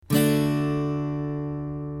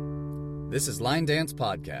This is Line Dance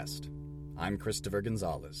Podcast. I'm Christopher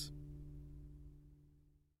Gonzalez.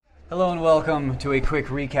 Hello and welcome to a quick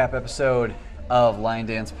recap episode of Line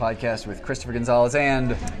Dance Podcast with Christopher Gonzalez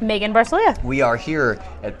and Megan Barcelia. We are here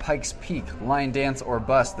at Pikes Peak, Line Dance or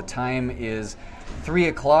Bust. The time is 3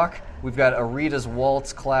 o'clock. We've got a Rita's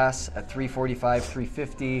Waltz class at 3:45,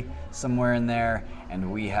 3:50, somewhere in there,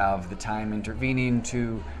 and we have the time intervening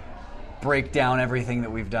to break down everything that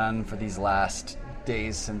we've done for these last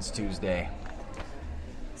days since Tuesday.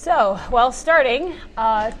 So, starting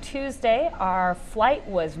Tuesday, our flight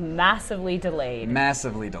was massively delayed.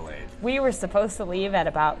 We were supposed to leave at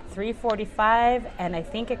about 3:45, and I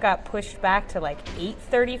think it got pushed back to like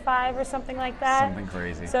 8:35 or something like that. Something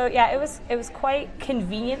crazy. So yeah, it was quite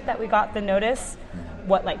convenient that we got the notice.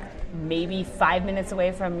 Maybe 5 minutes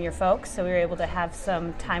away from your folks, so we were able to have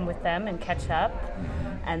some time with them and catch up,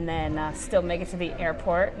 and then still make it to the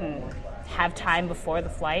airport and have time before the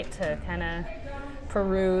flight to kind of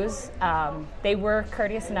peruse. They were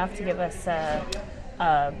courteous enough to give us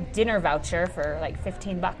a dinner voucher for like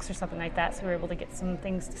 $15 or something like that, so we were able to get some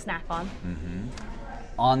things to snack on. Mm-hmm.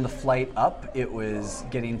 On the flight up, it was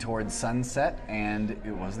getting towards sunset, and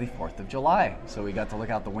it was the 4th of July. So we got to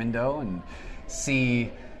look out the window and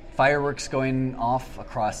see fireworks going off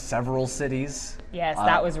across several cities. Yes,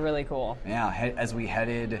 that was really cool. Yeah, as we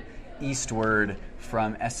headed eastward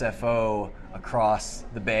from SFO across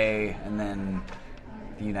the bay and then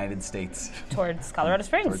the United States. Towards Colorado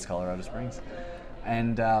Springs.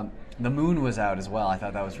 And the moon was out as well. I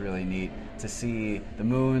thought that was really neat to see the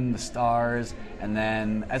moon, the stars, and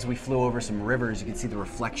then as we flew over some rivers, you could see the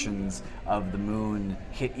reflections of the moon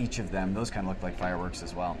hit each of them. Those kind of looked like fireworks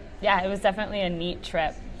as well. Yeah, it was definitely a neat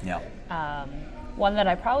trip. Yeah. One that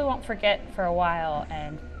I probably won't forget for a while,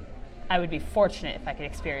 and I would be fortunate if I could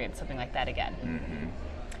experience something like that again.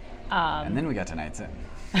 Mm-hmm. And then we got to Nights Inn.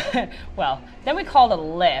 Then we called a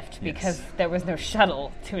Lyft because there was no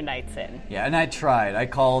shuttle to Nights Inn. Yeah, and I tried. I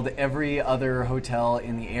called every other hotel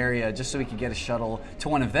in the area just so we could get a shuttle to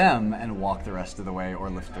one of them and walk the rest of the way or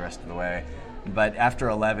Lyft the rest of the way. But after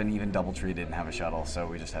 11, even Doubletree didn't have a shuttle, so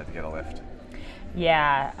we just had to get a Lyft.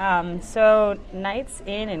 Yeah, so Nights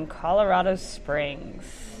Inn in Colorado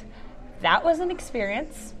Springs. That was an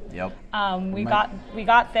experience. Yep. We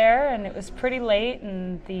got there and it was pretty late,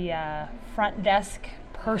 and the front desk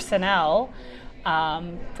personnel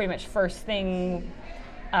pretty much first thing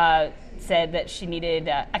said that she needed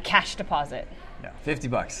a cash deposit. Yeah, $50.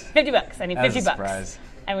 $50. I need $50. That was a surprise.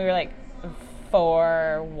 And we were like,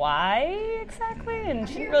 for why exactly? And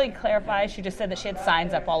she didn't really clarify. She just said that she had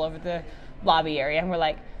signs up all over the lobby area, and we're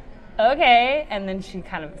like, okay. And then she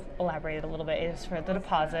kind of elaborated a little bit. It was for the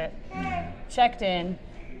deposit. Checked in.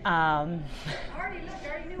 Then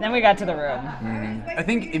we got to the room. Mm-hmm. I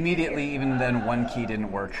think immediately, even then, one key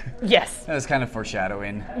didn't work. Yes. That was kind of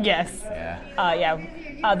foreshadowing. Yes.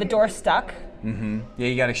 Yeah. The door stuck. Mm-hmm. Yeah,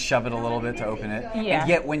 you got to shove it a little bit to open it. Yeah. And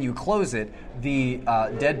yet, when you close it, the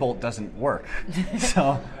deadbolt doesn't work.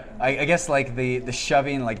 So I guess like the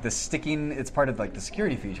shoving, like the sticking, it's part of like the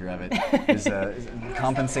security feature of it is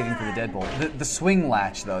compensating for the deadbolt. The swing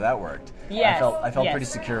latch though, that worked. Yes. I felt pretty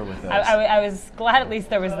secure with those. I was glad at least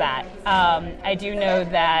there was that. I do know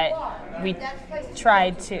that we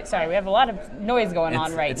tried to. Sorry, we have a lot of noise going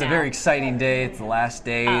on right now. It's a very exciting day. It's the last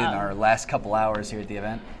day in our last couple hours here at the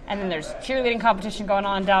event. And then there's cheerleading competition going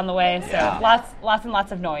on down the way, so lots and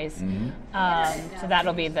lots of noise. Mm-hmm. So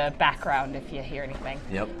that'll be the background if you hear anything.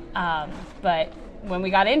 Yep. But when we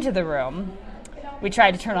got into the room, we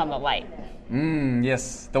tried to turn on the light.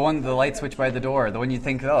 Yes, the light switch by the door, the one you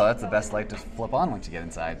think, oh, that's the best light to flip on once you get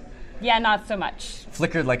inside. Yeah, not so much.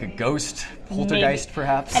 Flickered like a ghost, poltergeist Maybe.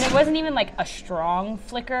 Perhaps. And it wasn't even like a strong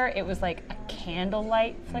flicker, it was like a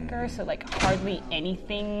candlelight flicker, so like hardly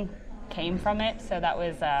anything came from it, so that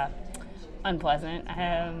was unpleasant.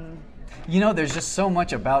 There's just so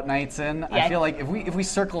much about Nights Inn. Yeah, I feel like if we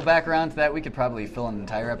circle back around to that, we could probably fill an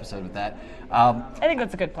entire episode with that. I think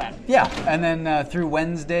that's a good plan. Yeah, and then through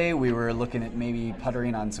Wednesday, we were looking at maybe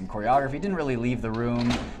puttering on some choreography. Didn't really leave the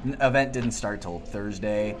room. Event didn't start till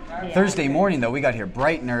Thursday. Yeah. Thursday morning, though, we got here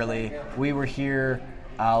bright and early. We were here,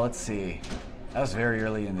 let's see, that was very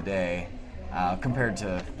early in the day. Compared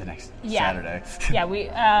to the next Saturday. Yeah, we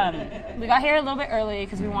got here a little bit early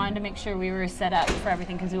because we wanted to make sure we were set up for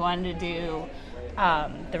everything because we wanted to do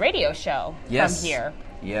the radio show from here.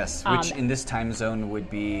 Yes, which in this time zone would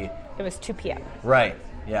be... It was 2 p.m. Right.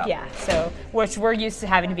 Yeah. Yeah, so which we're used to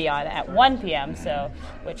having to be on at 1 p.m. So,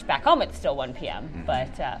 which back home it's still 1 p.m.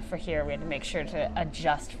 But for here we had to make sure to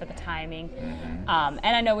adjust for the timing. And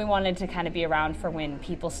I know we wanted to kind of be around for when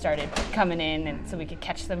people started coming in, and so we could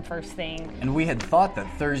catch them first thing. And we had thought that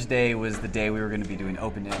Thursday was the day we were going to be doing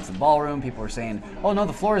open dance in the ballroom. People were saying, "Oh no,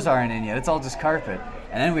 the floors aren't in yet. It's all just carpet."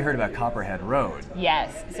 And then we heard about Copperhead Road.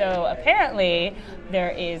 Yes. So apparently there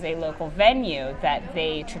is a local venue that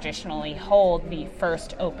they traditionally hold the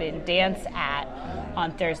first open dance at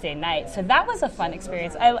on Thursday night. So that was a fun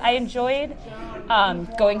experience. I enjoyed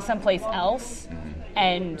going someplace else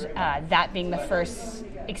and that being the first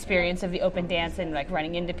experience of the open dance and like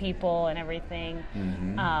running into people and everything.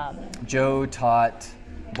 Joe taught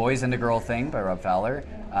Boys and a Girl Thing by Rob Fowler.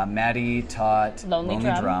 Maddie taught Lonely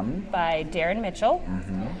Drum by Darren Mitchell.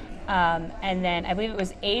 And then I believe it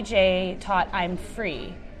was AJ taught I'm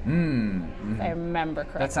Free, if I remember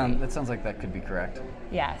correctly. That sounds like that could be correct.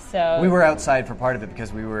 Yeah, so... We were outside for part of it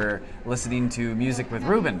because we were listening to music with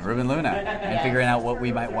Ruben Luna, and figuring out what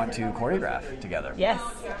we might want to choreograph together. Yes.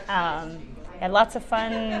 And lots of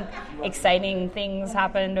fun, exciting things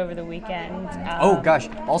happened over the weekend. Oh gosh!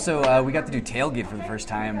 Also, we got to do tailgate for the first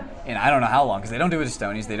time in I don't know how long, because they don't do it at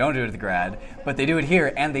Stoney's, they don't do it at the Grad, but they do it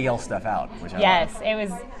here and they yell stuff out, which I love.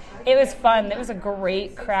 It was fun. It was a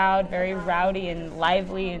great crowd, very rowdy and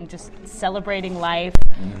lively, and just celebrating life.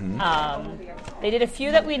 They did a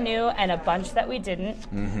few that we knew and a bunch that we didn't.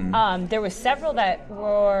 There were several that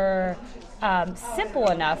were simple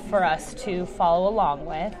enough for us to follow along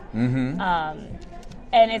with.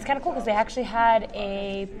 And it's kind of cool because they actually had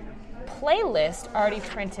a playlist already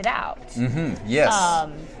printed out. Yes.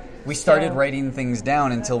 We started writing things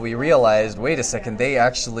down until we realized, wait a second, they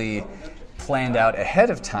actually planned out ahead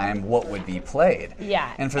of time what would be played.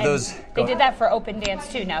 Yeah. And for those... They did that for open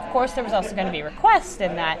dance too. Now, of course, there was also going to be requests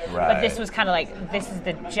in that, but this was kind of like, this is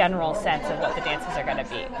the general sense of what the dances are going to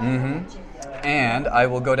be. And I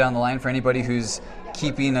will go down the line for anybody who's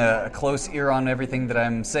keeping a close ear on everything that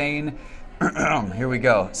I'm saying. Here we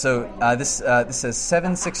go. So this says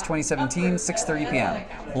 7/6/2017, 6:30 p.m.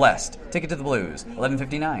 Blessed. Ticket to the Blues.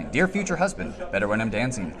 11:59. Dear future husband. Better when I'm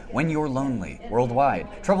dancing. When you're lonely. Worldwide.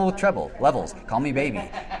 Trouble with treble. Levels. Call me baby.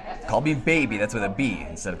 Call me baby. That's with a B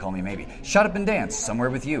instead of call me maybe. Shut up and dance. Somewhere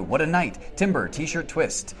with you. What a night. Timber. T-shirt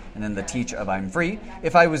twist. And then the teach of I'm free.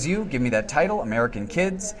 If I was you, give me that title. American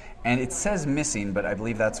Kids. And it says missing, but I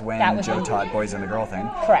believe that's when Joe taught Boys and the Girl Thing.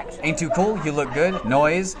 Correct. Ain't Too Cool, You Look Good,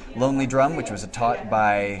 Noise, Lonely Drum, which was taught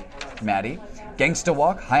by Maddie, Gangsta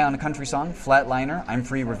Walk, High on a Country Song, Flatliner, I'm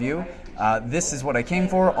Free Review, This Is What I Came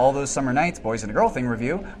For, All Those Summer Nights, Boys and a Girl Thing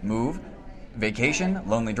Review, Move, Vacation,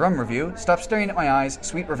 Lonely Drum Review, Stop Staring at My Eyes,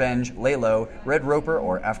 Sweet Revenge, Lay Low, Red Roper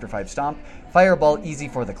or After 5 Stomp, Fireball Easy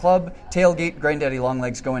for the Club, Tailgate, Granddaddy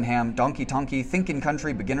Longlegs Going Ham, Donkey Tonky, Thinkin'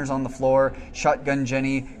 Country, Beginners on the Floor, Shotgun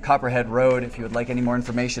Jenny, Copperhead Road. If you would like any more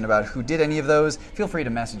information about who did any of those, feel free to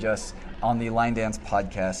message us on the Line Dance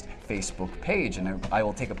Podcast Facebook page, and I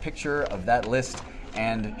will take a picture of that list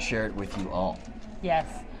and share it with you all. Yes.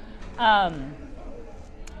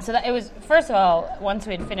 So that it was, first of all, once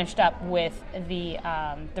we had finished up with the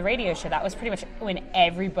radio show, that was pretty much when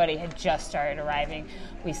everybody had just started arriving.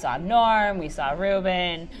 We saw Norm, we saw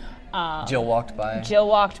Ruben. Jill walked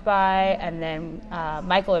by. And then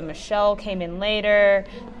Michael and Michelle came in later.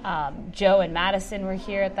 Joe and Madison were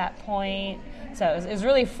here at that point. So it was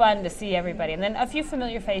really fun to see everybody. And then a few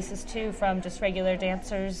familiar faces, too, from just regular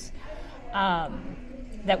dancers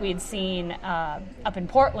that we had seen up in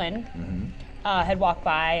Portland. Had walked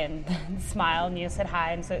by and smiled and said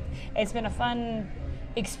hi, and so it's been a fun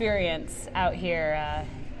experience out here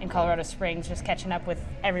in Colorado Springs, just catching up with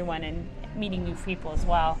everyone and meeting new people as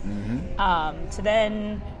well. So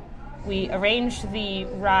then we arranged the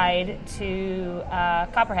ride to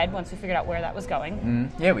Copperhead once we figured out where that was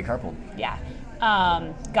going. Yeah, we carpooled. Yeah.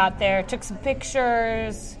 Got there, took some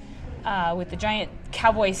pictures with the giant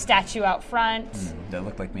cowboy statue out front. That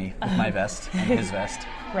looked like me with my vest and his vest.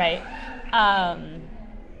 Right.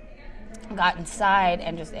 Got inside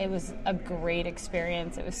and it was a great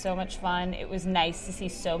experience. It was so much fun. It was nice to see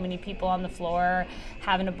so many people on the floor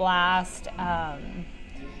having a blast.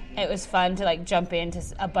 It was fun to jump into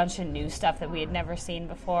a bunch of new stuff that we had never seen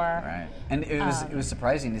before. Right. And it was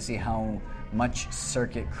surprising to see how much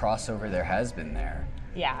circuit crossover there has been there.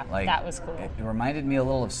 Yeah, that was cool. It reminded me a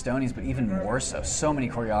little of Stoney's, but even more so. So many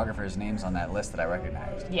choreographers' names on that list that I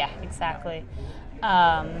recognized. Yeah, exactly.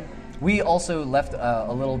 We also left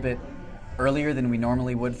a little bit earlier than we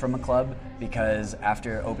normally would from a club because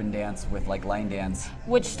after open dance with line dance,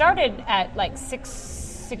 which started at 6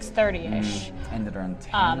 6:30ish. Ended around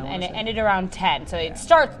 10. And it ended around 10. So it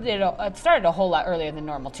started a whole lot earlier than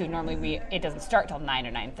normal too. Normally it doesn't start till 9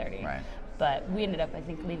 or 9:30. Right. But we ended up, I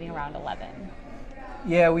think, leaving around 11.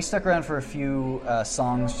 Yeah, we stuck around for a few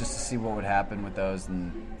songs just to see what would happen with those,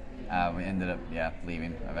 and we ended up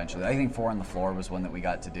leaving eventually. I think 4 on the Floor was one that we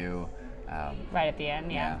got to do. Right at the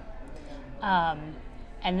end, yeah.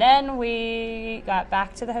 And then we got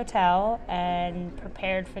back to the hotel and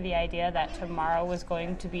prepared for the idea that tomorrow was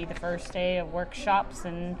going to be the first day of workshops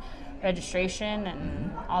and registration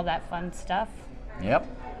and all that fun stuff. Yep.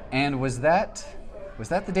 And was that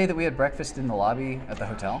the day that we had breakfast in the lobby at the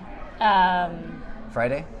hotel?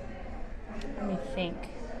 Friday? Let me think.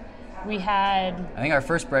 I think our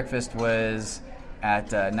first breakfast was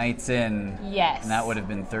at Knights Inn. Yes. And that would have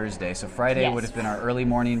been Thursday. So Friday would have been our early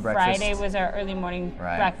morning breakfast. Friday was our early morning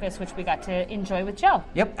breakfast, which we got to enjoy with Joe.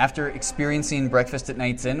 Yep. After experiencing breakfast at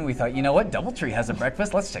Knights Inn, we thought, you know what? DoubleTree has a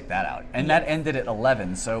breakfast. Let's check that out. And that ended at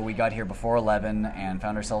 11. So we got here before 11 and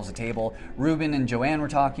found ourselves a table. Ruben and Joanne were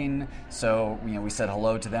talking. So, we said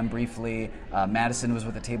hello to them briefly. Madison was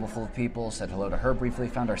with a table full of people, said hello to her briefly,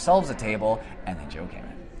 found ourselves a table, and then Joe came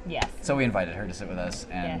in. Yes. So we invited her to sit with us,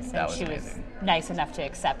 and that was amazing. She was nice enough to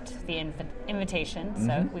accept the invitation,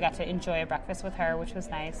 so we got to enjoy a breakfast with her, which was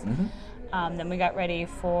nice. Then we got ready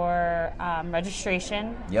for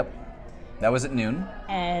registration. Yep. That was at noon.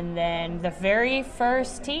 And then the very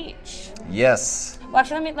first teach. Yes. Well,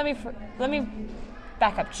 actually, let me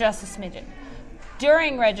back up just a smidgen.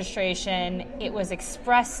 During registration, it was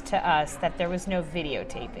expressed to us that there was no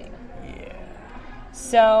videotaping. Yeah.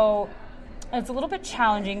 So it's a little bit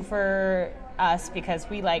challenging for us because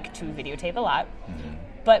we like to videotape a lot.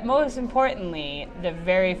 But most importantly, the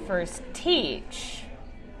very first teach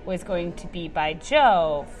was going to be by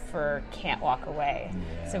Joe for Can't Walk Away.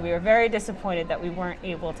 Yeah. So we were very disappointed that we weren't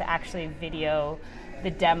able to actually video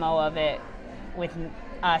the demo of it with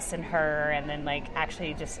us and her, and then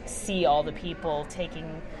actually just see all the people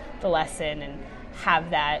taking the lesson and have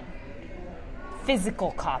that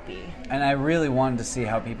physical copy. And I really wanted to see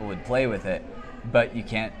how people would play with it, but you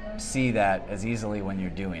can't see that as easily when you're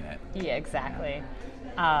doing it. Yeah, exactly.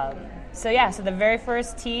 So the very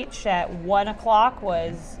first teach at 1 o'clock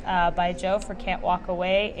was by Joe for Can't Walk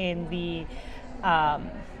Away in the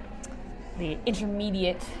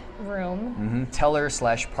intermediate room.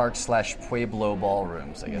 Teller/Park/Pueblo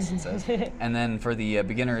ballrooms, I guess it says. And then for the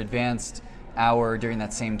beginner advanced hour during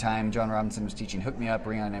that same time, John Robinson was teaching Hook Me Up,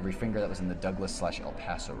 Ring on Every Finger. That was in the Douglas/El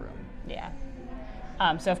Paso room. Yeah.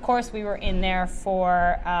 So of course we were in there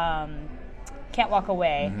for Can't Walk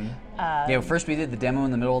Away. First we did the demo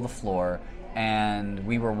in the middle of the floor, and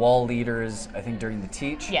we were wall leaders, I think, during the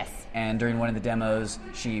teach. Yes. And during one of the demos,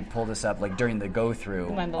 she pulled us up, during the go-through.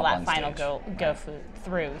 One of the final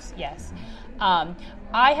go-throughs, yes.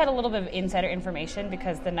 I had a little bit of insider information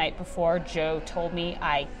because the night before, Joe told me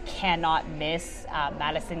I cannot miss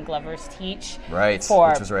Madison Glover's teach for which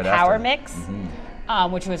was right Power after. Mix,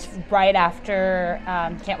 which was right after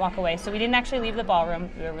Can't Walk Away. So we didn't actually leave the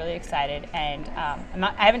ballroom. We were really excited, and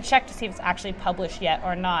I haven't checked to see if it's actually published yet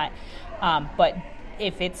or not, but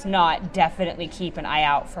if it's not, definitely keep an eye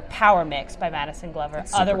out for Power Mix by Madison Glover.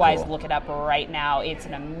 Otherwise, cool. Look it up right now. It's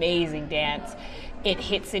an amazing dance. It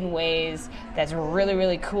hits in ways that's really,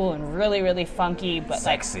 really cool and really, really funky, but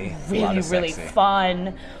sexy. Really, really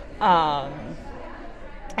fun. And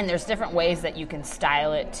there's different ways that you can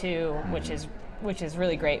style it too, which is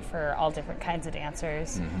really great for all different kinds of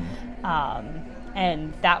dancers.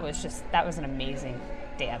 And that was an amazing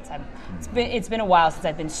dance. It's been a while since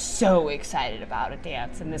I've been so excited about a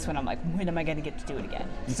dance, and this one I'm like, when am I going to get to do it again?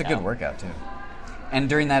 It's a good workout too. And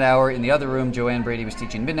during that hour in the other room, Joanne Brady was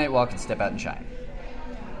teaching Midnight Walk and Step Out and Shine.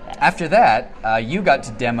 After that, you got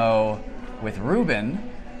to demo with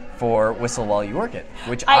Ruben for Whistle While You Work It,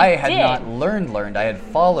 which I had not learned. I had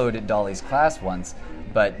followed Dolly's class once,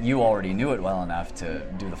 but you already knew it well enough to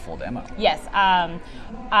do the full demo. Yes.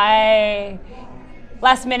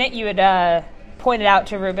 Last minute you had pointed out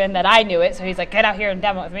to Ruben that I knew it, so he's like, get out here and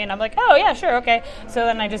demo it with me, and I'm like, oh yeah, sure, okay. So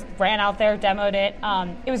then I just ran out there, demoed it.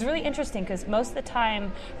 It was really interesting because most of the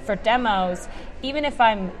time for demos, even if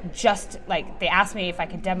I'm just they ask me if I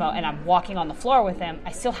could demo and I'm walking on the floor with them,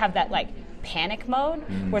 I still have that panic mode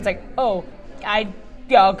where it's like, oh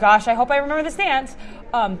gosh, I hope I remember this dance.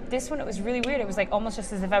 This one, it was really weird. It was almost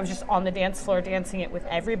just as if I was just on the dance floor dancing it with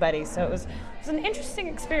everybody. So it was an interesting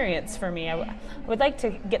experience for me. I would like to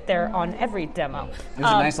get there on every demo. It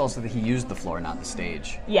was nice also that he used the floor, not the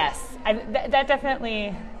stage. Yes, that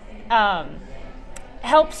definitely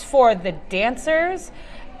helps for the dancers.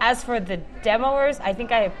 As for the demoers, I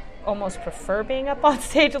think I almost prefer being up on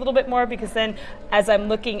stage a little bit more, because then as I'm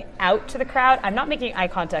looking out to the crowd, I'm not making eye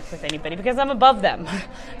contact with anybody because I'm above them.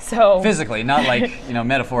 So physically, not like,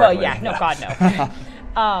 metaphorically. Well, yeah, no, God,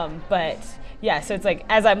 no. But yeah, so it's like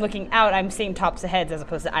as I'm looking out, I'm seeing tops of heads as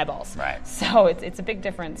opposed to eyeballs. Right. So it's a big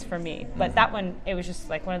difference for me. But that one, it was just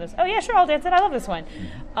like one of those, oh yeah, sure, I'll dance it. I love this one.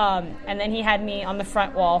 And then he had me on the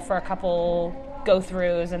front wall for a couple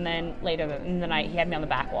go-throughs, and then later in the night he had me on the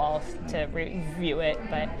back wall to review it.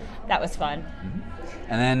 But that was fun.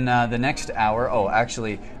 And then the next hour,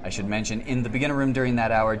 actually, I should mention, in the beginner room during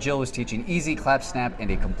that hour, Jill was teaching easy, clap, snap,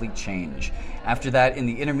 and a complete change. After that, in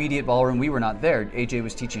the intermediate ballroom, we were not there. AJ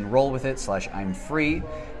was teaching roll with it / I'm free,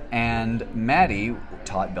 and Maddie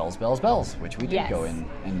taught bells, bells, bells, which we did go in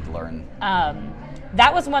and learn.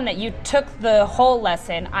 That was one that you took the whole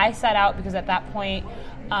lesson. I sat out because at that point,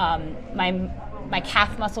 my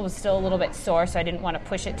calf muscle was still a little bit sore, so I didn't want to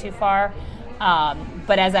push it too far.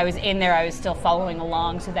 But as I was in there, I was still following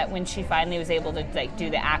along, so that when she finally was able to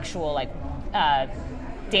do the actual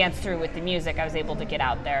dance through with the music, I was able to get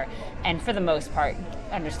out there and for the most part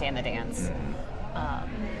understand the dance.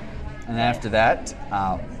 And after that,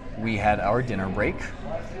 we had our dinner break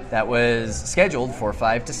that was scheduled for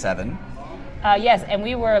 5 to 7. Yes, and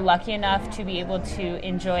we were lucky enough to be able to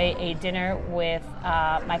enjoy a dinner with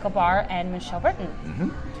Michael Barr and Michelle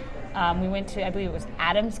Burton. We went to, I believe it was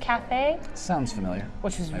Adam's Cafe. Sounds familiar.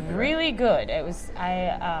 Which was really good. It was.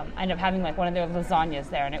 I ended up having one of their lasagnas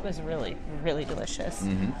there, and it was really, really delicious.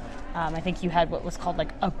 I think you had what was called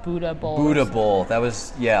a Buddha bowl. Buddha bowl. That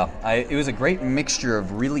was, it was a great mixture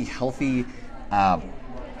of really healthy,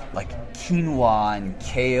 quinoa and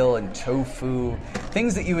kale and tofu,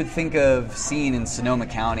 things that you would think of seeing in Sonoma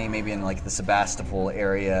County, maybe in the Sebastopol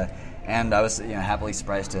area. And I was happily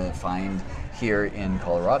surprised to find here in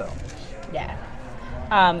Colorado. Yeah.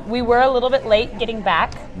 We were a little bit late getting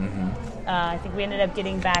back. I think we ended up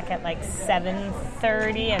getting back at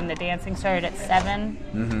 7:30, and the dancing started at 7.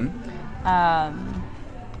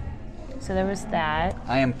 So there was that.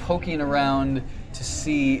 I am poking around to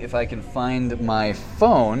see if I can find my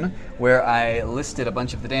phone where I listed a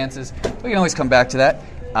bunch of the dances. We can always come back to that.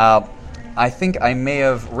 I think I may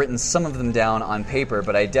have written some of them down on paper,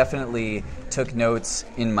 but I definitely took notes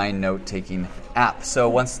in my note-taking app. So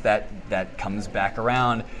once that comes back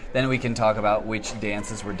around, then we can talk about which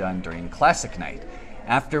dances were done during Classic Night.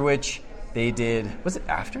 After which they did... Was it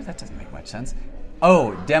after? That doesn't make much sense.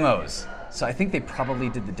 Oh, demos. So I think they probably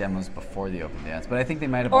did the demos before the open dance, but I think they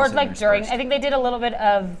might have also during. I think they did a little bit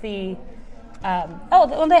of the...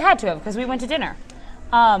 they had to have, because we went to dinner.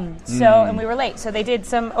 And we were late. So they did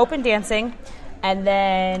some open dancing, and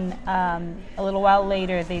then a little while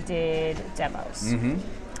later they did demos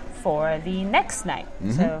for the next night.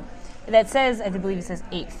 So that says, I believe it says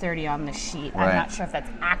 8:30 on the sheet. Right. I'm not sure if that's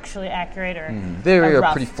actually accurate or They were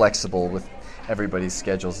pretty flexible with everybody's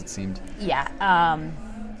schedules, it seemed. Yeah.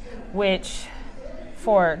 Which,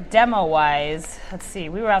 for demo-wise, let's see,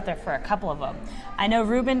 we were out there for a couple of them. I know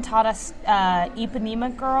Ruben taught us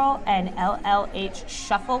Ipanema Girl and LLH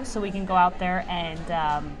Shuffle, so we can go out there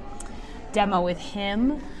and demo with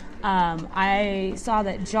him. I saw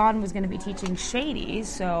that John was going to be teaching Shady,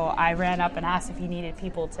 so I ran up and asked if he needed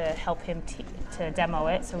people to help him to demo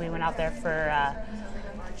it. So we went out there for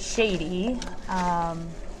Shady.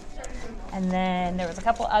 And then there was a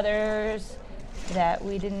couple others that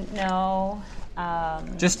we didn't know.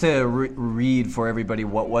 Just to read for everybody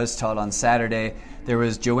what was taught on Saturday, there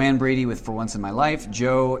was Joanne Brady with For Once in My Life,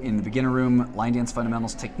 Joe in the beginner room, Line Dance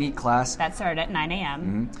Fundamentals Technique class. That started at 9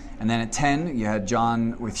 a.m. And then at 10, you had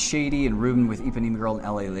John with Shady and Ruben with Ipanema Girl and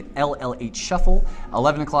LLH Shuffle.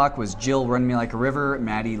 11 o'clock was Jill Run Me Like a River,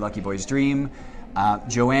 Maddie Lucky Boy's Dream.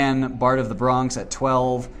 Joanne Bard of the Bronx at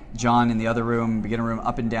 12, John in the other room, beginner room,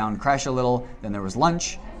 Up and Down, Crash a Little. Then there was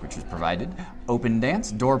lunch, which was provided, open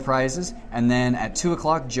dance, door prizes, and then at 2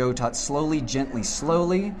 o'clock, Joe taught Slowly, Gently,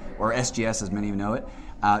 Slowly, or SGS as many of you know it.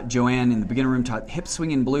 Joanne in the beginner room taught Hip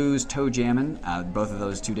Swingin' Blues, Toe Jammin', both of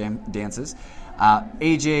those two dances.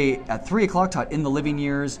 AJ at 3 o'clock taught In the Living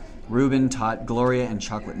Years, Ruben taught Gloria and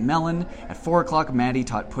Chocolate Melon. At 4 o'clock, Maddie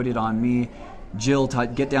taught Put It On Me. Jill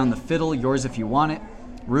taught Get Down the Fiddle, Yours If You Want It.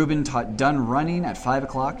 Ruben taught Done Running at 5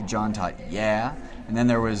 o'clock. John taught Yeah. And then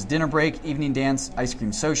there was dinner break, evening dance, ice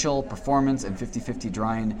cream social, performance, and 50-50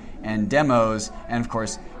 drawing, and demos. And, of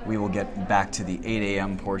course, we will get back to the 8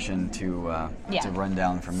 a.m. portion to run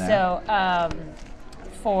down from there. So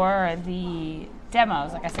for the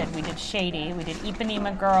demos, like I said, we did Shady, we did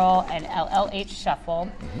Ipanema Girl, and LLH Shuffle.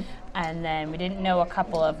 And then we didn't know a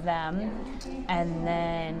couple of them. And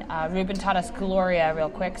then Ruben taught us Gloria real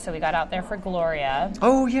quick, so we got out there for Gloria.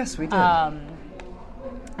 Oh, yes, we did.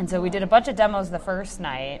 And so we did a bunch of demos the first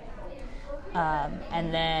night,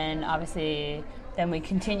 and then obviously then we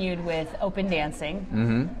continued with open dancing,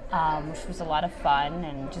 which was a lot of fun,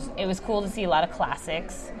 and just it was cool to see a lot of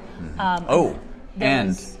classics. Go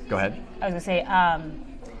ahead. I was gonna say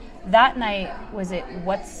that night was it?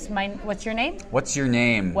 What's your name? What's your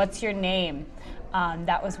name? What's your name?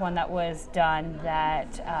 That was one that was done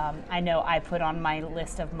that I know I put on my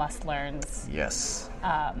list of must-learns. Yes.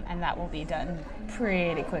 And that will be done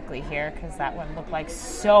pretty quickly here because that one looked like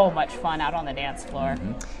so much fun out on the dance floor.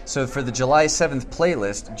 So for the July 7th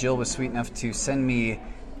playlist, Jill was sweet enough to send me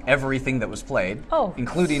everything that was played,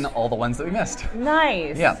 including all the ones that we missed.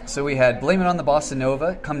 Nice. Yeah, so we had Blame It on the Bossa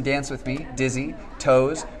Nova, Come Dance With Me, Dizzy,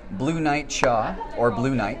 Toes, Blue Night Cha, or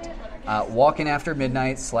Blue Night, Walking After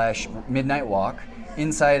Midnight / Midnight Walk,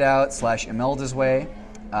 Inside Out / Imelda's Way,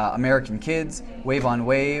 American Kids, Wave on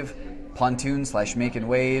Wave, Pontoon / Making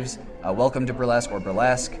Waves, Welcome to Burlesque or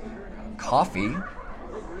Burlesque, Coffee,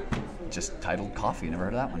 just titled Coffee, never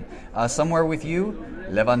heard of that one, Somewhere With You,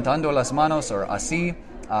 Levantando las Manos or Así,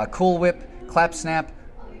 Cool Whip, Clap Snap,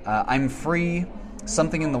 I'm Free,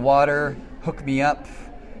 Something in the Water, Hook Me Up,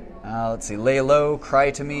 let's see, Lay Low, Cry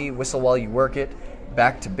to Me, Whistle While You Work It,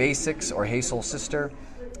 Back to Basics or Hey Soul Sister,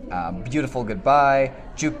 Beautiful Goodbye,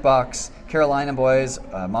 Jukebox, Carolina Boys,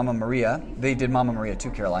 Mama Maria. They did Mama Maria to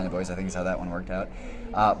Carolina Boys, I think is how that one worked out.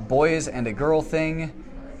 Boys and a Girl Thing,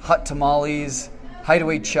 Hot Tamales,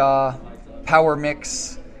 Hideaway Cha, Power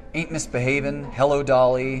Mix, Ain't Misbehavin', Hello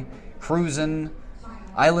Dolly, Cruisin',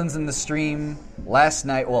 Islands in the Stream, Last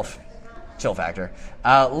Night, Chill Factor,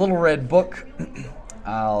 Little Red Book,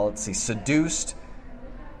 let's see, Seduced.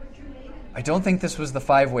 I don't think this was the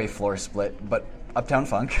 5-way floor split, but Uptown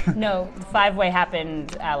Funk. No, the 5-way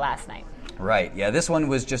happened last night. Right, yeah, this one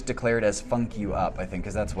was just declared as Funk You Up, I think,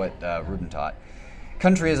 because that's what Ruben taught.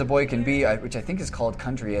 Country as a Boy Can Be, which I think is called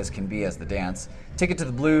Country as Can Be as the dance. Ticket to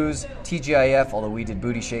the Blues, TGIF, although we did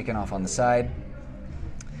Booty Shakin' off on the side.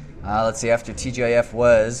 Let's see, after TGIF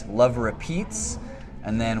was Love Repeats,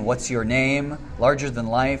 and then What's Your Name, Larger Than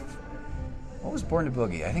Life. What was Born to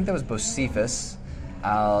Boogie? I think that was Bocephus.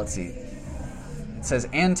 Let's see. It says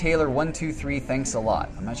Ann Taylor 123 Thanks a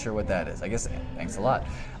Lot. I'm not sure what that is. I guess Thanks a Lot.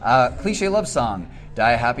 Cliche Love Song,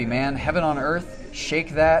 Die a Happy Man, Heaven on Earth,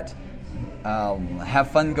 Shake That,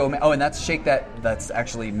 Have Fun Go Mad. Oh, and that's Shake That. That's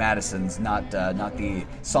actually Madison's, not the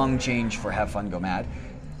song change for Have Fun Go Mad,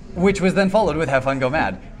 which was then followed with Have Fun Go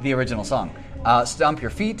Mad, the original song. Stomp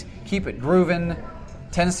Your Feet, Keep It Groovin',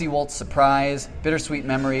 Tennessee Waltz Surprise, Bittersweet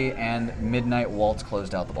Memory, and Midnight Waltz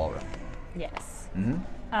closed out the ballroom. Yes. Mm-hmm.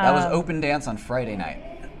 That was open dance on Friday night.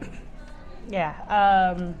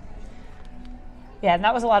 Yeah. Yeah, and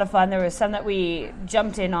that was a lot of fun. There was some that we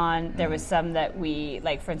jumped in on. There was some that we,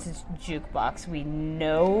 like, for instance, Jukebox, we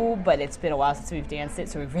know, but it's been a while since we've danced it,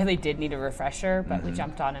 so we really did need a refresher, but we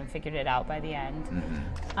jumped on and figured it out by the end.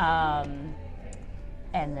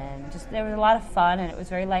 And then just there was a lot of fun, and it was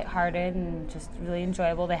very lighthearted and just really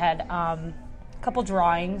enjoyable. They had a couple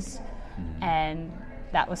drawings, and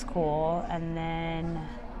that was cool. And then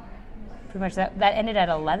pretty much that ended at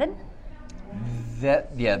 11?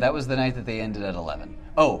 That was the night that they ended at 11.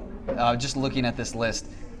 Oh, just looking at this list,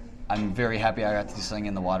 I'm very happy I got to do Sling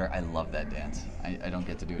in the Water. I love that dance. I don't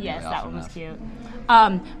get to do it very often. Yes, that one was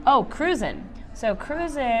cute. Cruisin'. So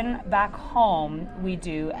Cruisin' back home we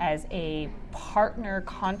do as a partner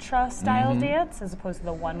contra style dance as opposed to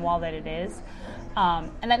the one wall that it is.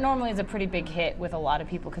 And that normally is a pretty big hit with a lot of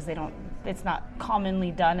people because it's not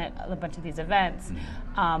commonly done at a bunch of these events.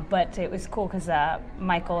 But it was cool because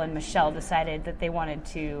Michael and Michelle decided that they wanted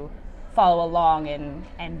to follow along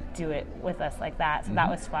and do it with us like that. So that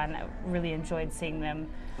was fun. I really enjoyed seeing them.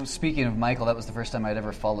 Speaking of Michael, that was the first time I'd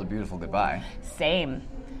ever followed Beautiful Goodbye. Same.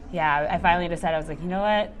 Yeah, I finally decided, I was like, you know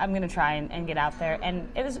what, I'm going to try and get out there. And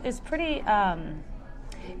it's pretty,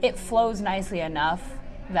 it flows nicely enough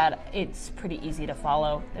that it's pretty easy to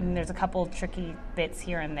follow. I mean, there's a couple tricky bits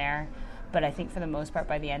here and there, but I think for the most part,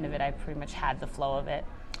 by the end of it, I pretty much had the flow of it.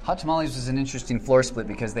 Hot Tamales was an interesting floor split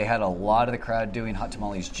because they had a lot of the crowd doing Hot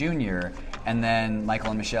Tamales Junior, and then Michael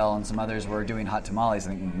and Michelle and some others were doing Hot Tamales, I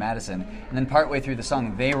think in Madison. And then partway through the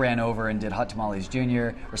song, they ran over and did Hot Tamales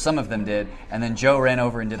Junior, or some of them did, and then Joe ran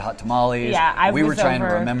over and did Hot Tamales. Yeah, we were trying to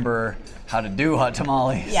remember how to do Hot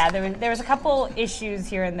Tamales. Yeah, there was a couple issues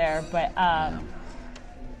here and there, but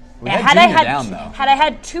had down, though. Had I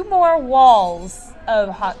had 2 more walls of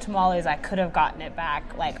Hot Tamales, I could have gotten it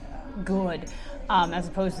back, like, good. As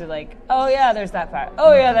opposed to like, oh yeah, there's that part.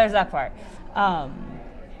 Oh yeah, there's that part.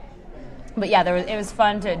 But yeah, it was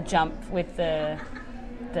fun to jump with the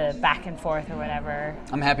the back and forth or whatever.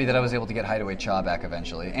 I'm happy that I was able to get Hideaway Cha back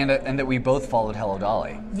eventually, and that we both followed Hello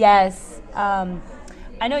Dolly. Yes.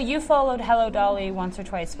 I know you followed Hello Dolly once or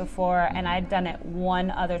twice before, and I'd done it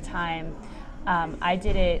one other time. I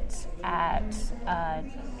did it at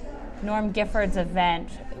Norm Gifford's event,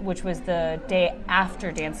 which was the day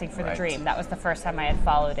after Dancing for the Dream. That was the first time I had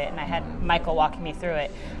followed it, and I had Michael walking me through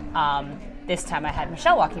it. This time I had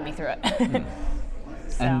Michelle walking me through it.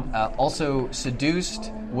 So. And also,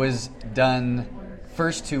 Seduced was done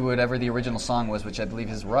first to whatever the original song was, which I believe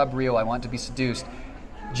is Rob Rio, I Want to Be Seduced.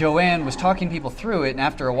 Joanne was talking people through it, and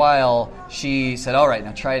after a while, she said, all right,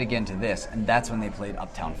 now try it again to this. And that's when they played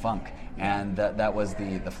Uptown Funk. And that was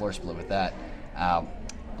the floor split with that.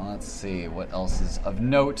 Let's see, what else is of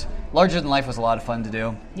note? Larger Than Life was a lot of fun to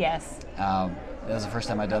do. Yes. That was the first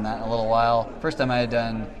time I'd done that in a little while. First time I had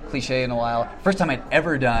done Cliche in a while. First time I'd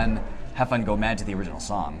ever done Have Fun Go Mad to the original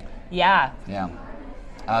song. Yeah. Yeah.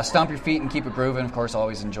 Stomp Your Feet and Keep It Groovin', of course,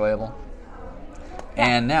 always enjoyable. Yeah.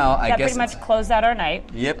 And now I guess... That pretty much closed out our night.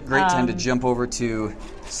 Yep, great time to jump over to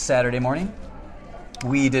Saturday morning.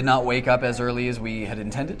 We did not wake up as early as we had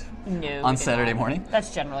intended on Saturday morning.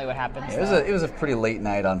 That's generally what happens. It was a pretty late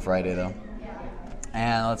night on Friday, though.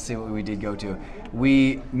 And let's see what we did go to.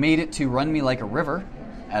 We made it to Run Me Like a River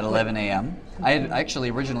at 11 a.m. I had actually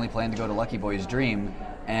originally planned to go to Lucky Boy's Dream,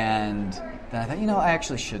 and then I thought, I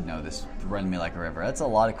actually should know this Run Me Like a River. That's a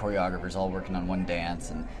lot of choreographers all working on one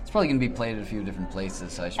dance, and it's probably going to be played at a few different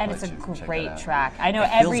places, so I should And probably it's a check great that out. track. I know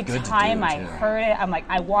every time I heard it, I'm like,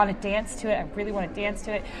 I want to dance to it. I really want to dance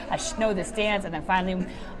to it. I should know this dance. And then finally,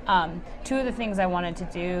 two of the things I wanted to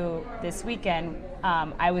do this weekend,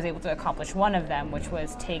 I was able to accomplish one of them, which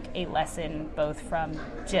was take a lesson both from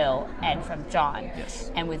Jill and from John.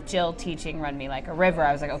 Yes. And with Jill teaching Run Me Like a River,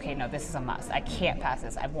 I was like, okay, no, this is a must. I can't pass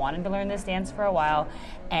this. I've wanted to learn this dance for a while,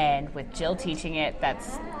 and with Jill teaching it,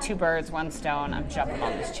 that's two birds, one stone. I'm jumping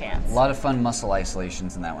on this chance. A lot of fun muscle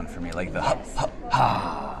isolations in that one for me, like the hup, hup,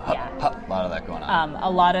 ha, hup, hup, a lot of that going on. A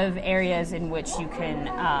lot of areas in which you can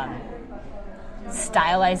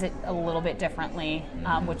stylize it a little bit differently,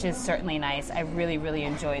 which is certainly nice. I really, really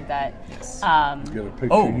enjoyed that. Yes. Get a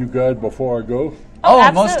picture of you guys before I go. Oh,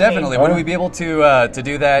 absolutely. most definitely. When will we be able to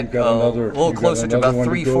do that? A little closer to about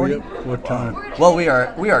 3:40. What time? Well, we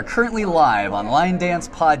are currently live on Line Dance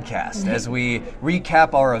Podcast as we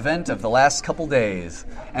recap our event of the last couple days.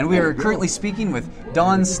 And we are currently speaking with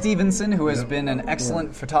Dawn Stevenson, who has been an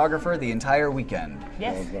excellent photographer the entire weekend.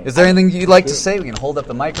 Yes. Is there anything you'd like to say? We can hold up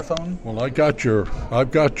the microphone. Well, I've got your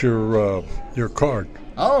card.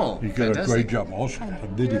 Oh, You did fantastic. a great job. Also, a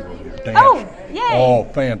video of your dance. Oh, yay. Oh,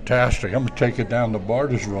 fantastic. I'm going to take it down to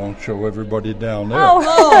Bartersville and show everybody down there.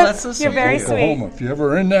 Oh, that's so sweet. You're very sweet. Oklahoma. If you're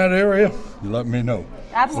ever in that area, let me know.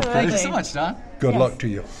 Absolutely. Thank you so much, Don. Good luck to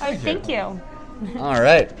you. Oh, thank you. All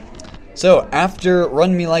right. So after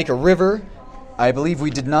Run Me Like a River, I believe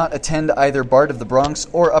we did not attend either Bart of the Bronx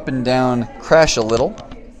or Up and Down Crash a Little.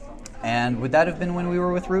 And would that have been when we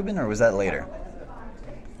were with Ruben, or was that later?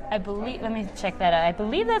 I believe, let me check that out. I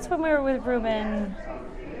believe that's when we were with Ruben.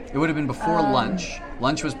 It would have been before lunch.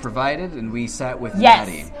 Lunch was provided, and we sat with Yes.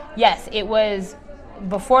 Maddie. Yes, it was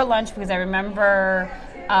before lunch because I remember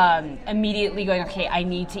immediately going, okay, I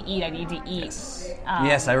need to eat.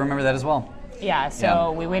 Yes, I remember that as well. Yeah,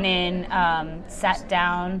 so we went in, sat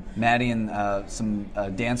down, Maddie and some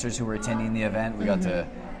dancers who were attending the event, we got to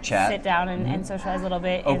chat. sit down and socialize a little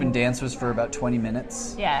bit. Open and, dance was for about 20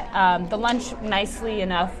 minutes. Yeah, the lunch, nicely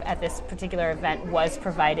enough, at this particular event was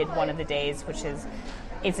provided one of the days, which is,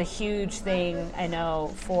 it's a huge thing, I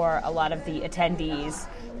know, for a lot of the attendees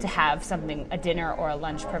to have something, a dinner or a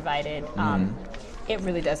lunch provided. It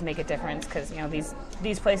really does make a difference because,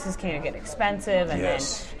 these places can get expensive, and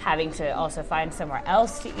Yes. then having to also find somewhere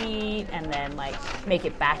else to eat, and then make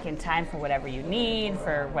it back in time for whatever you need,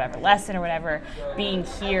 for whatever lesson or whatever. Being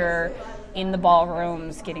here in the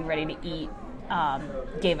ballrooms, getting ready to eat,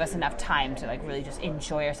 gave us enough time to really just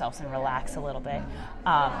enjoy ourselves and relax a little bit.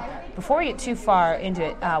 Before we get too far into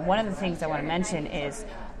it, one of the things I want to mention is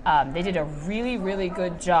they did a really, really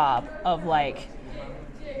good job of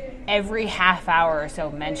every half hour or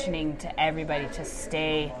so mentioning to everybody to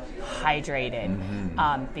stay hydrated,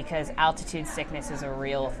 because altitude sickness is a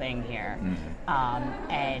real thing here,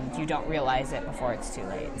 and you don't realize it before it's too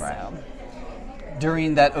late. Right. So.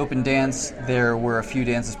 During that open dance, there were a few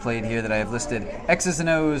dances played here that I have listed: X's and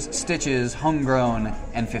O's, Stitches, Homegrown,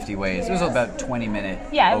 and 50 Ways. It was about 20-minute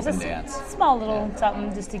Yeah, it was open a dance. small little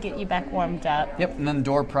something just to get you back warmed up. Yep, and then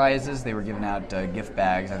door prizes. They were giving out gift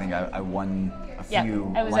bags. I think I won a Yeah,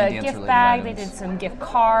 few it was line a dance gift related bag. items. They did some gift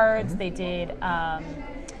cards. They did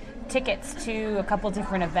tickets to a couple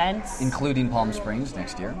different events. Including Palm Springs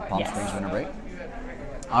next year. Palm Yes. Springs Winter Break.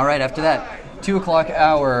 All right, after that, 2 o'clock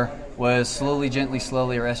hour was Slowly, Gently,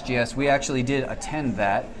 Slowly, or SGS. We actually did attend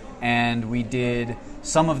that, and we did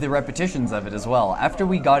some of the repetitions of it as well. After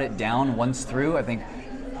we got it down once through, I think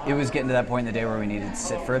it was getting to that point in the day where we needed to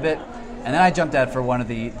sit for a bit. And then I jumped out for one of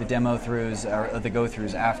the demo throughs, or the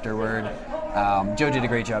go-throughs afterward. Joe did a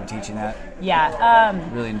great job teaching that. Yeah.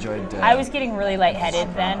 Really enjoyed I was getting really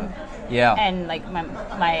lightheaded then. Yeah. And like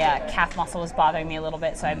my calf muscle was bothering me a little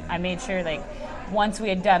bit, so I made sure like once we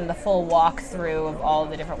had done the full walkthrough of all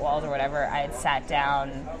the different walls or whatever, I had sat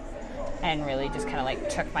down and really just kind of like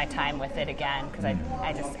took my time with it again because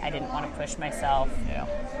I didn't want to push myself. Yeah.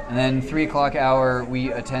 And then 3 o'clock hour,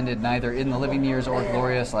 we attended neither In the Living Years or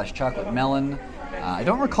Gloria / Chocolate Melon. I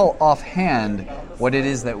don't recall offhand what it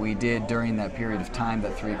is that we did during that period of time,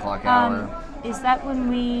 that 3 o'clock hour. Is that when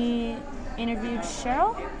we interviewed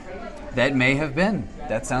Cheryl? That may have been.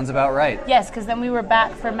 That sounds about right. Yes, because then we were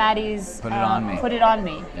back for Maddie's Put It On Me. Put It On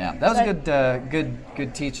Me. Yeah, that was a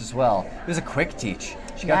good teach as well. It was a quick teach.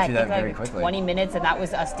 She got through that very quickly. 20 minutes, and that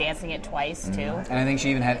was us dancing it twice, too. And I think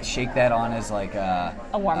she even had to shake that on as like a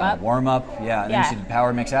warm-up. Warm-up, yeah. And Yeah. then she did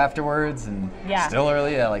power mix afterwards, and Yeah. still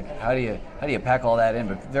early. Yeah, like how do you pack all that in?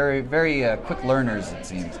 But very quick learners, it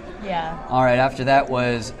seems. Yeah. All right, after that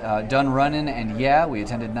was Done Runnin', and we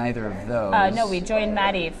attended neither of those. No, we joined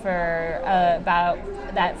Maddie for about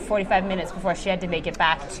that 45 minutes before she had to make it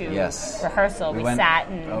back to rehearsal. We went sat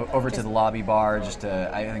and over to the lobby bar just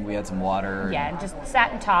to. I think we had some water. And just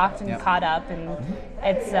sat and talked and caught up, and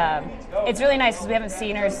it's really nice because we haven't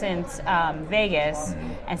seen her since Vegas,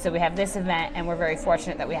 and so we have this event, and we're very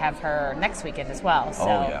fortunate that we have her next weekend as well.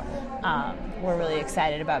 So we're really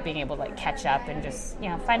excited about being able to like catch up and just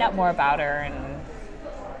find out more about her. And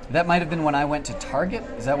that might have been when I went to Target.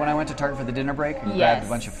 Is that when I went to Target for the dinner break and Yes. grabbed a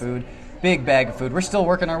bunch of food? Big bag of food. We're still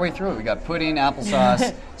working our way through it. We got pudding,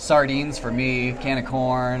 applesauce, sardines for me, can of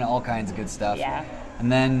corn, all kinds of good stuff. Yeah.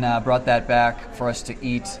 And then brought that back for us to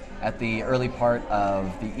eat at the early part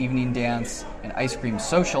of the evening dance and ice cream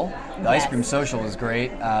social. The ice cream social was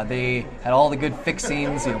great. They had all the good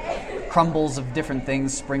fixings, crumbles of different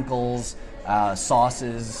things, sprinkles,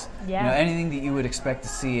 sauces, anything that you would expect to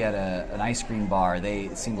see at an ice cream bar.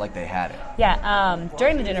 It seemed like they had it. Yeah,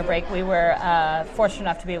 during the dinner break, we were fortunate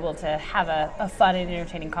enough to be able to have a fun and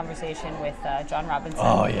entertaining conversation with John Robinson.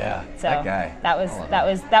 Oh yeah, so that guy.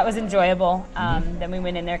 That was enjoyable. Then we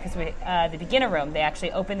went in there because the beginner room. They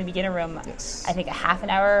actually opened the beginner room. Yes. I think a half an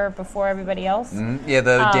hour before everybody else. Yeah,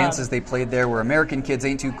 the dances they played there were American Kids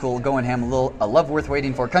Ain't Too Cool, Going Ham, A Love Worth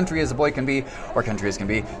Waiting For, Country as a Boy Can Be, or Country as Can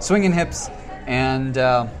Be, Swingin' Hips, and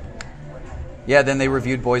then they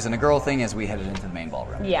reviewed Boys and a Girl Thing as we headed into the main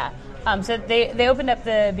ballroom. Yeah. So they opened up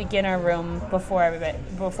the beginner room before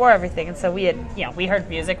everything, and so we had we heard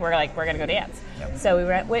music. We're like, we're gonna go dance. Yep. So we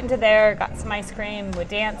went into there, got some ice cream, we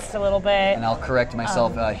danced a little bit. And I'll correct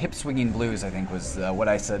myself. Hip Swinging Blues, I think, was what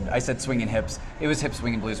I said. I said Swinging Hips. It was Hip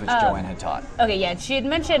Swinging Blues, which Joanne had taught. Okay, yeah, she had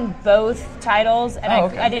mentioned both titles, and Oh,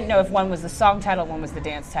 okay. I didn't know if one was the song title, one was the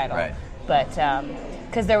dance title. Right. But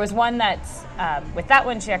because there was one that's with that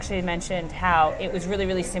one, she actually mentioned how it was really,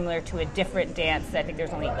 really similar to a different dance. I think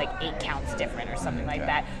there's only like 8 counts different or something like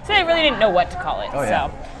that. So I really didn't know what to call it. Oh, yeah.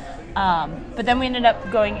 So, but then we ended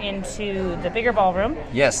up going into the bigger ballroom.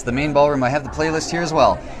 Yes, the main ballroom. I have the playlist here as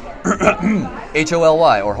well.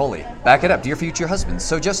 HOLY, or Holy. Back it up, Dear Future Husband.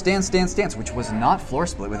 So Just Dance, Dance, Dance, which was not floor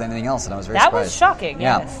split with anything else, and I was very surprised. That was shocking,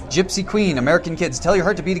 Yeah. yes. Gypsy Queen, American Kids, Tell Your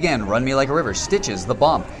Heart to Beat Again, Run Me Like a River, Stitches, The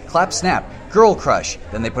Bomb, Clap Snap, Girl Crush.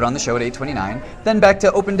 Then they put on the show at 8:29. Then back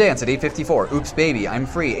to Open Dance at 8:54. Oops Baby, I'm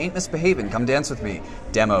Free, Ain't Misbehavin', Come Dance With Me.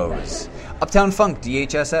 Demos. Uptown Funk,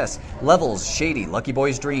 DHSS. Levels, Shady, Lucky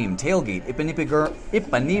Boy's Dream, Tailgate,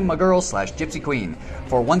 Ipanema Girl / Gypsy Queen.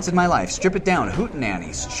 For Once in My Life, Strip It Down,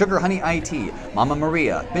 Hootenannies, Sugar Honey IT, Mama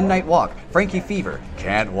Maria, Midnight Walk, Frankie Fever,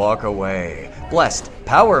 Can't Walk Away. Blessed,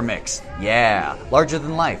 Power Mix, yeah. Larger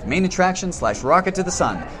Than Life, Main Attraction / Rocket to the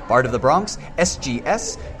Sun, Bard of the Bronx,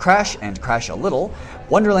 SGS, Crash and Crash a Little,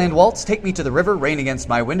 Wonderland Waltz, Take Me to the River, Rain Against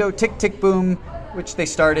My Window, Tick Tick Boom, which they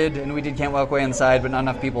started, and we did Can't Walk Away Inside, but not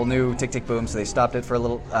enough people knew Tick Tick Boom, so they stopped it for a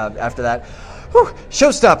little after that. Whew.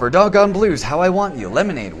 Showstopper, Doggone Blues, How I Want You,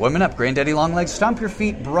 Lemonade, Women Up, Granddaddy Longlegs, Stomp Your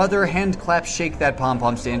Feet, Brother, Hand Clap, Shake That Pom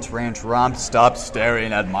Pom, Dance Ranch, Romp, Stop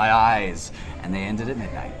Staring at My Eyes. And they ended at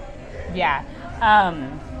midnight. Yeah.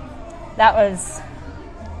 That was...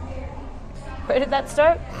 Where did that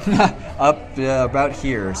start? Up about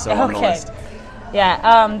here, so on the list.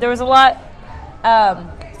 Yeah, there was a lot...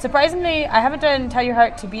 surprisingly, I haven't done Tell Your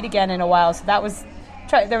Heart to Beat Again in a while, so that was...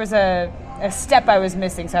 There was a step I was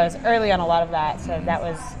missing, so I was early on a lot of that, so that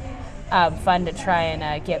was fun to try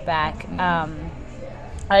and get back.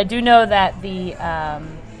 I do know that the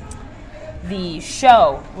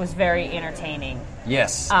show was very entertaining.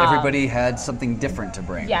 Yes, everybody had something different to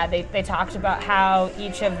bring. Yeah, they talked about how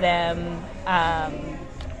each of them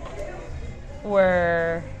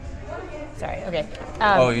were... Sorry, okay.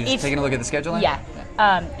 You're just taking a look at the schedule now? Yeah.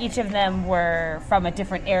 Each of them were from a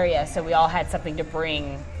different area, so we all had something to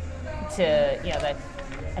bring to,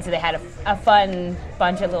 and so they had a fun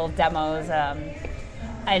bunch of little demos.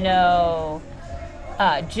 I know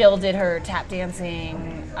Jill did her tap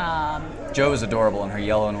dancing. Jo was adorable in her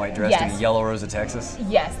yellow and white dress, doing Yellow Rose of Texas.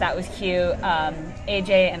 Yes, that was cute. AJ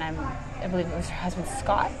and I believe it was her husband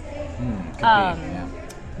Scott. Could be, yeah.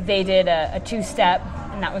 They did a two-step,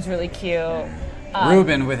 and that was really cute.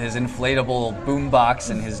 Ruben with his inflatable boombox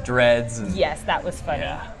and his dreads. And yes, that was funny.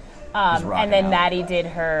 Yeah. And then out. Maddie did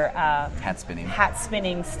her hat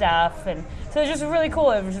spinning stuff, and so it was just really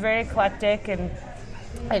cool. It was very eclectic, and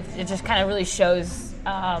it just kind of really shows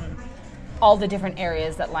all the different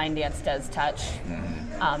areas that line dance does touch,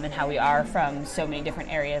 and how we are from so many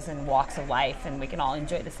different areas and walks of life, and we can all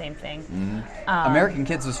enjoy the same thing. American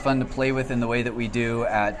Kids was fun to play with in the way that we do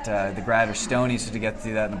at the Grad or Stony, so to get to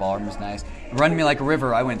do that in the ballroom was nice. Run Me Like a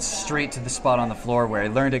River, I went straight to the spot on the floor where I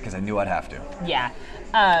learned it because I knew I'd have to. Yeah.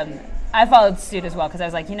 I followed suit as well because I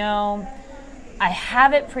was like, I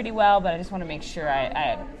have it pretty well, but I just want to make sure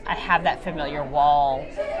I have that familiar wall.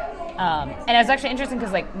 And it was actually interesting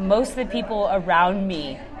because most of the people around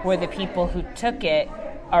me were the people who took it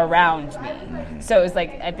around me. So it was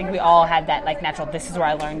I think we all had that natural, this is where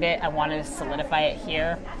I learned it. I wanted to solidify it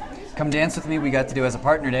here. Come Dance With Me we got to do as a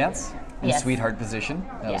partner dance. In Yes. Sweetheart position.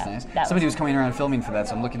 That was nice. Somebody was coming around filming for that,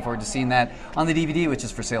 so I'm looking forward to seeing that on the DVD, which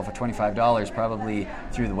is for sale for $25, probably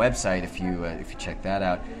through the website if you check that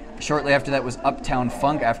out. Shortly after that was Uptown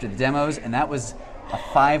Funk after the demos, and that was a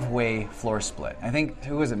 5-way floor split. I think,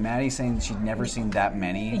 who was it, Maddie saying she'd never seen that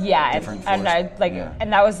many different floor and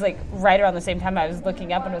and that was right around the same time I was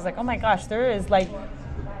looking up and I was like, oh my gosh,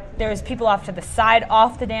 there was people off to the side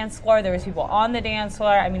off the dance floor, there was people on the dance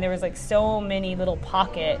floor. I mean, there was so many little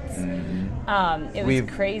pockets. It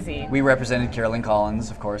was crazy. We represented Carolyn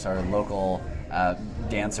Collins, of course, our local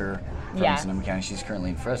dancer from Sonoma County. She's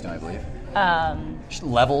currently in Fresno, I believe.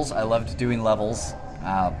 Levels, I loved doing levels.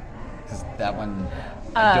 Because that one,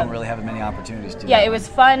 I don't really have many opportunities to do. Yeah, it was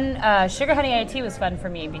fun. Sugar Honey IT was fun for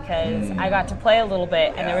me because I got to play a little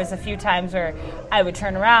bit, and there was a few times where I would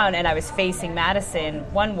turn around and I was facing Madison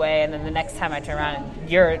one way, and then the next time I turn around,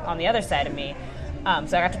 you're on the other side of me.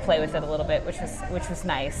 So I got to play with it a little bit, which was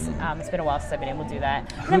nice. It's been a while since I've been able to do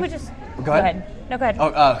that. And then we just go ahead. No, go ahead.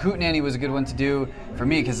 Hootenanny was a good one to do for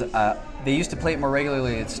me because they used to play it more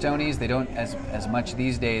regularly at Stoney's. They don't as much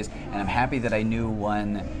these days, and I'm happy that I knew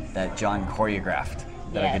one that John choreographed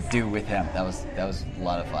that I could do with him. That was a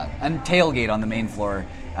lot of fun. And Tailgate on the main floor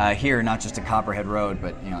here, not just at Copperhead Road,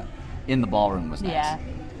 but in the ballroom was nice. Yeah.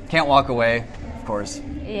 Can't Walk Away, of course.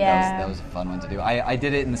 Yeah. That was a fun one to do. I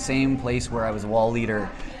did it in the same place where I was wall leader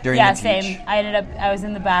during the teach. Yeah, same. I was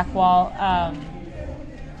in the back wall. I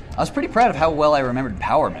was pretty proud of how well I remembered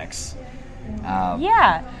Power Mix.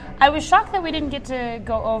 Yeah. I was shocked that we didn't get to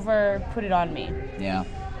go over Put It On Me. Yeah.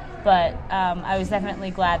 But I was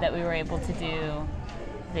definitely glad that we were able to do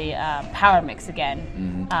the Power Mix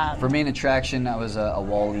again. For main attraction, I was a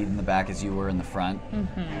wall lead in the back as you were in the front.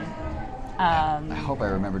 I hope I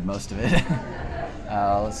remembered most of it.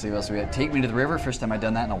 Let's see what else we got. Take Me to the River, first time I'd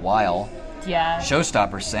done that in a while. Yeah.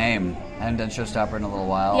 Showstopper, same. I hadn't done Showstopper in a little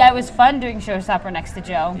while. Yeah, it was fun doing Showstopper next to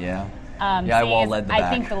Joe. Yeah. I wall led the back. I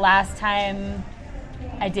think the last time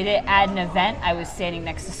I did it at an event, I was standing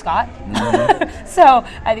next to Scott. So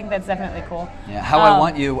I think that's definitely cool. Yeah, How I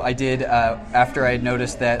Want You, I did after I had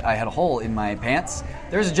noticed that I had a hole in my pants.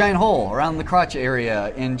 There's a giant hole around the crotch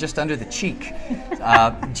area in just under the cheek.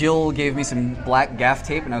 Jill gave me some black gaff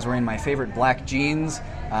tape, and I was wearing my favorite black jeans.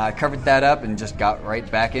 Covered that up and just got right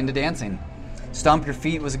back into dancing. Stomp Your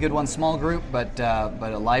Feet was a good one, small group, but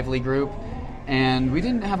a lively group. And we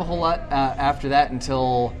didn't have a whole lot after that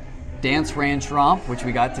until Dance Ranch Romp, which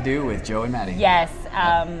we got to do with Joe and Maddie. Yes,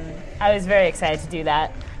 I was very excited to do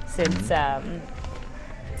that since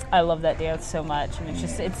I love that dance so much, and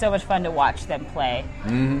it's so much fun to watch them play.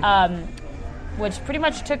 Which pretty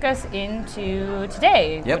much took us into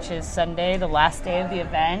today, which is Sunday, the last day of the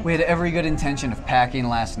event. We had every good intention of packing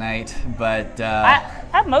last night, but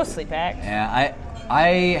I mostly packed. Yeah,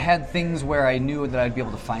 I had things where I knew that I'd be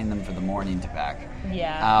able to find them for the morning to pack.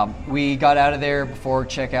 Yeah. We got out of there before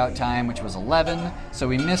checkout time, which was 11, so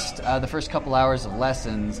we missed the first couple hours of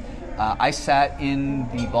lessons. I sat in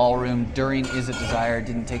the ballroom during Is It Desire,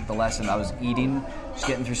 didn't take the lesson. I was eating, just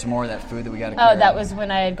getting through some more of that food that we got to carry. Oh, that was when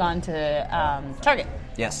I had gone to Target.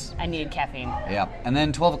 Yes. I needed caffeine. Yeah. And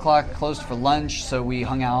then 12 o'clock closed for lunch, so we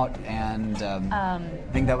hung out, and I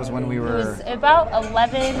think that was when we were... It was about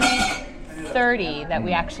 11:30 that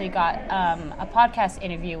we actually got a podcast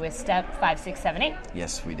interview with Step 5678.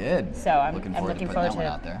 Yes, we did. So I'm looking looking forward that one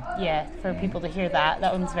out there. Yeah, for people to hear that.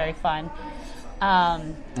 That one's very fun.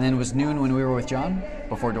 And then it was noon when we were with John,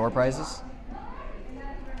 before door prizes.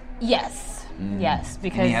 Yes. Yes,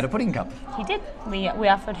 because And he had a pudding cup. he did. We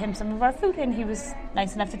offered him some of our food, and he was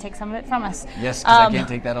nice enough to take some of it from us. Yes, because I can't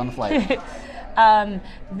take that on the flight.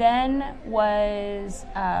 Then was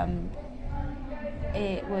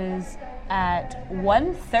it was at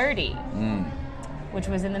 1:30, which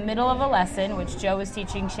was in the middle of a lesson, which Joe was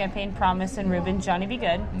teaching Champagne Promise and Ruben Johnny Be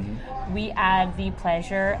Good. We had the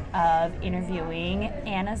pleasure of interviewing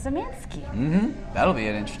Anna Zamansky. That'll be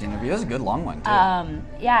an interesting interview. It was a good long one, too.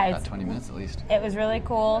 Yeah, About 20 minutes at least. it was really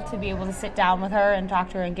cool to be able to sit down with her and talk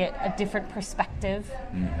to her and get a different perspective.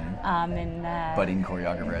 Budding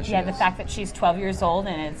choreographer as she Yeah, is. the fact that she's 12 years old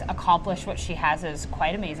and has accomplished what she has is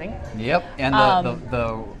quite amazing. Yep, and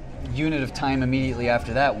the unit of time immediately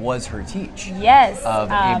after that was her teach Yes.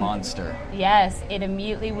 of A Monster. Yes, it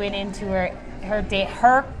immediately went into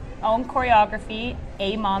her own choreography,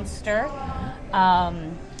 A Monster,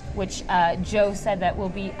 which Joe said that will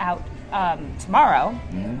be out tomorrow,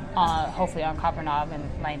 hopefully on Copper Knob and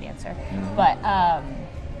Line Dancer. But And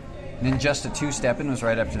then Just a Two-Steppin' was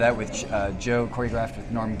right after that with Joe choreographed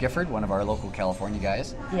with Norm Gifford, one of our local California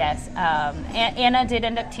guys. yes, Anna did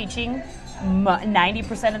end up teaching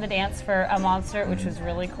 90% of the dance for A Monster, which was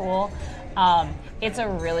really cool. It's a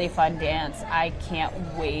really fun dance. I can't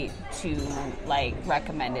wait to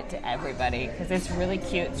recommend it to everybody because it's really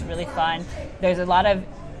cute. It's really fun. There's a lot of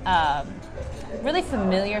really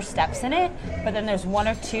familiar steps in it, but then there's one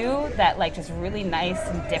or two that just really nice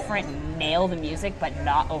and different and nail the music, but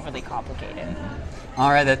not overly complicated. All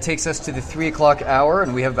right, that takes us to the 3 o'clock hour,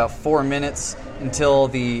 and we have about 4 minutes until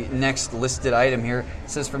the next listed item here. It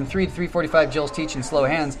says from 3 to 3:45, Jill's teaching Slow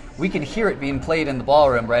Hands. We can hear it being played in the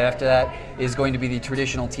ballroom. Right after that is going to be the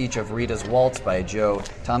traditional teach of Rita's Waltz by Joe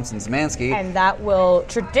Thompson-Zamansky. And that will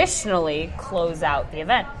traditionally close out the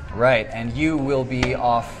event. Right, and you will be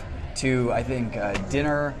off to, I think,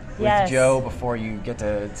 dinner with Yes. Joe before you get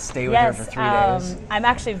to stay with her for 3 days. I'm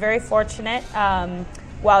actually very fortunate.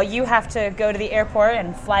 While you have to go to the airport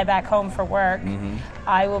and fly back home for work,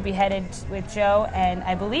 I will be headed with Joe, and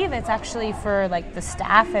I believe it's actually for the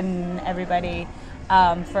staff and everybody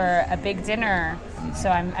for a big dinner.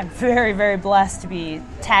 So I'm very, very blessed to be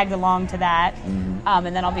tagged along to that. And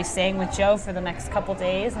then I'll be staying with Joe for the next couple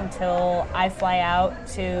days until I fly out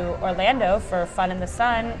to Orlando for Fun in the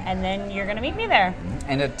Sun, and then you're going to meet me there.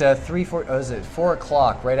 And at 4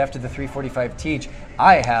 o'clock, right after the 3:45 teach,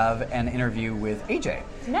 I have an interview with AJ,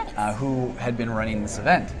 Nice. who had been running this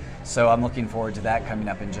event. So I'm looking forward to that coming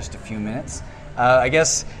up in just a few minutes. I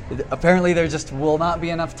guess apparently there just will not be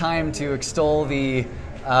enough time to extol the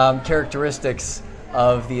characteristics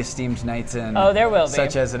of the esteemed Knights Inn. Oh, there will be.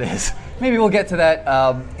 Such as it is. Maybe we'll get to that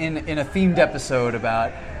in a themed episode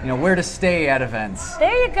about where to stay at events.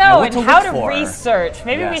 There you go, what and to how look to for. research.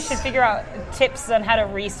 Maybe we Yes. should figure out tips on how to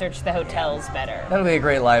research the hotels better. That'll be a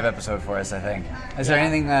great live episode for us, I think. Is there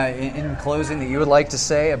anything in closing that you would like to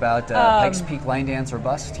say about Pikes Peak Line Dance or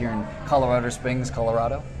Bust here in Colorado Springs,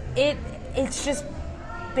 Colorado? It's just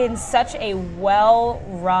been such a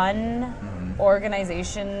well-run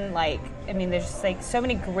organization. There's just so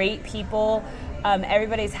many great people.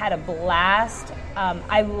 Everybody's had a blast.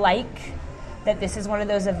 I like that this is one of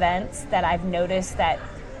those events that I've noticed that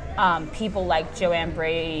people like Joanne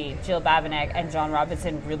Brady, Jill Babinek, and John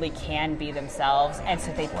Robinson really can be themselves, and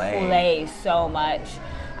so they play so much.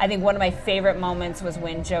 I think one of my favorite moments was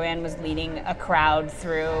when Joanne was leading a crowd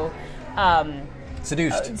through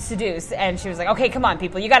Seduced, and she was like, "Okay, come on,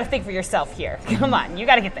 people, you got to think for yourself here. Come on, you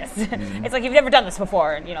got to get this. It's like you've never done this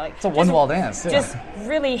before." And It's a one-wall dance, too. Just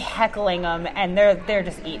really heckling them, and they're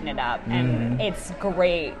just eating it up, and it's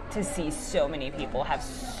great to see so many people have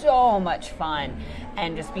so much fun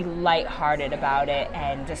and just be lighthearted about it,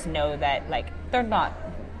 and just know that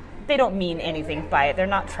they don't mean anything by it. They're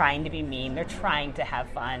not trying to be mean. They're trying to have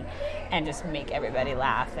fun and just make everybody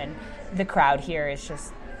laugh. And the crowd here is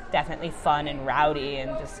just definitely fun and rowdy,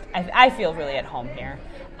 and just I feel really at home here.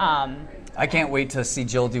 I can't wait to see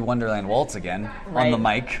Jill do Wonderland Waltz again on the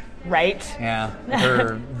mic. Right? Yeah, with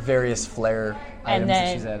her various flair items then,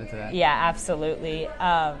 that she's added to that. Yeah, absolutely.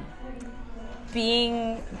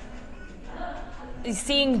 Being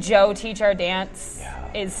seeing Joe teach our dance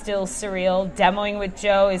is still surreal. Demoing with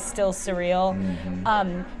Joe is still surreal.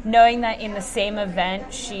 Knowing that in the same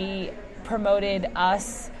event she promoted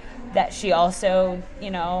us, that she also,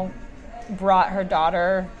 brought her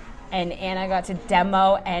daughter, and Anna got to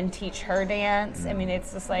demo and teach her dance. I mean,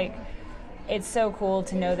 it's just like, it's so cool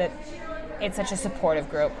to know that it's such a supportive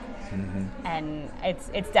group. And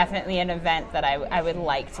it's definitely an event that I would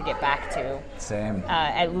like to get back to. Same.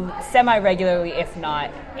 Semi-regularly, if not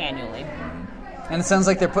annually. And it sounds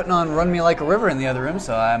like they're putting on Run Me Like a River in the other room,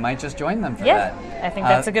 so I might just join them for that. I think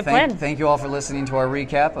that's a good plan. Thank you all for listening to our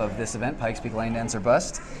recap of this event, Pikes Peak Line Dance or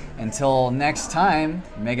Bust. Until next time,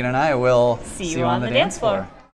 Megan and I will see you on the dance floor.